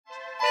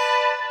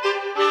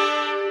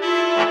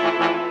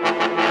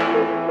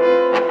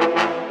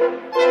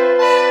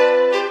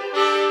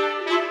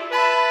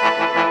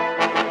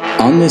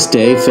On this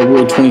day,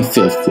 February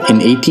 25th, in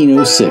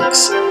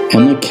 1806,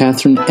 Emma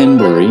Catherine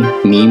Embury,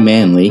 née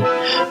Manley,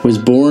 was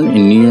born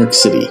in New York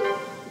City.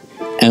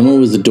 Emma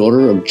was the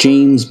daughter of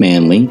James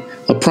Manley,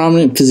 a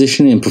prominent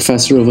physician and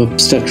professor of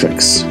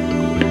obstetrics.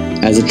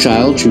 As a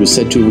child, she was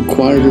said to have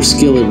acquired her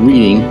skill at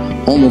reading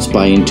almost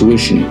by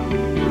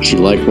intuition. She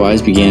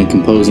likewise began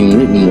composing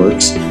written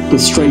works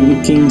with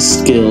striking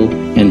skill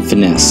and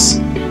finesse.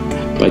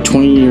 By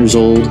 20 years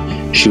old,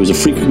 she was a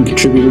frequent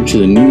contributor to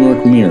the New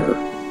York Mirror,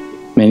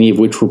 many of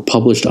which were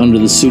published under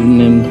the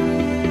pseudonym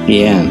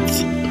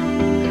Ianthe.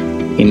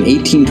 In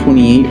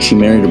 1828, she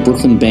married a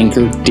Brooklyn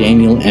banker,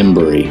 Daniel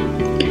Embury.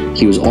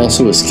 He was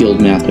also a skilled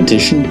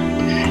mathematician,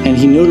 and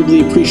he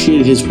notably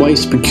appreciated his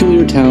wife's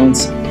peculiar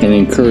talents and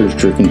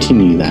encouraged her to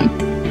continue them.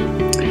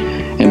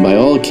 And by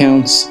all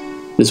accounts,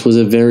 this was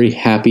a very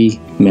happy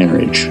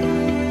marriage.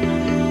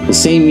 The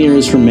same year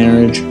as her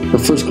marriage, her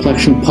first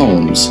collection of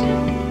poems,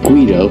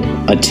 Guido,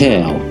 a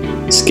Tale,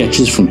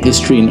 Sketches from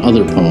History and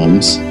Other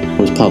Poems,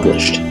 was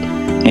published,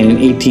 and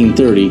in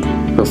 1830,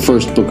 her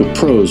first book of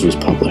prose was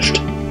published.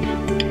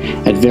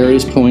 At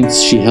various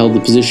points, she held the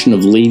position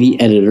of lady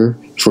editor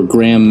for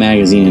Graham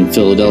Magazine in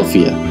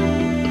Philadelphia.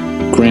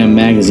 Graham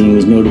Magazine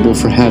was notable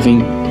for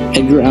having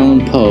Edgar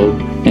Allan Poe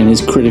and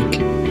his critic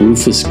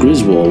Rufus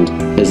Griswold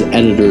as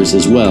editors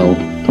as well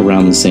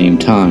around the same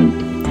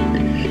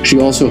time.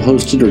 She also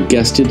hosted or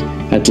guested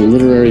at the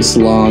literary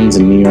salons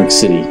in New York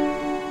City.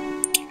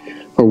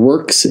 Her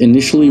works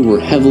initially were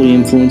heavily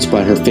influenced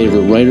by her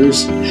favorite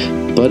writers,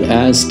 but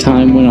as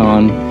time went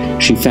on,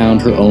 she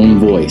found her own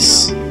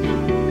voice.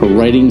 Her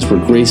writings were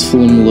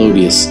graceful and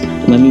melodious,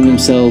 lending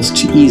themselves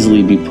to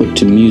easily be put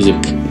to music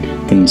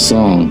in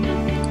song.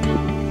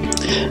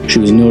 She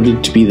was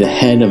noted to be the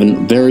head of a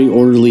very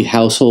orderly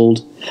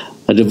household,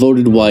 a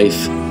devoted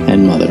wife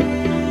and mother.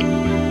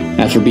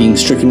 After being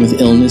stricken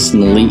with illness in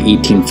the late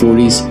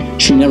 1840s,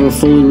 she never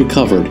fully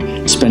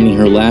recovered, spending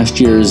her last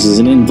years as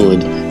an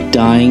invalid,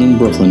 dying in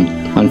Brooklyn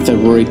on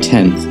February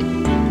 10th,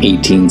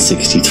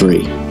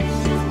 1863.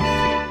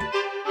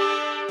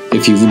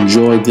 If you've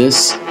enjoyed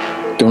this,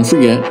 don't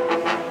forget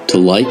to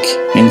like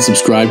and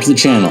subscribe to the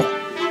channel.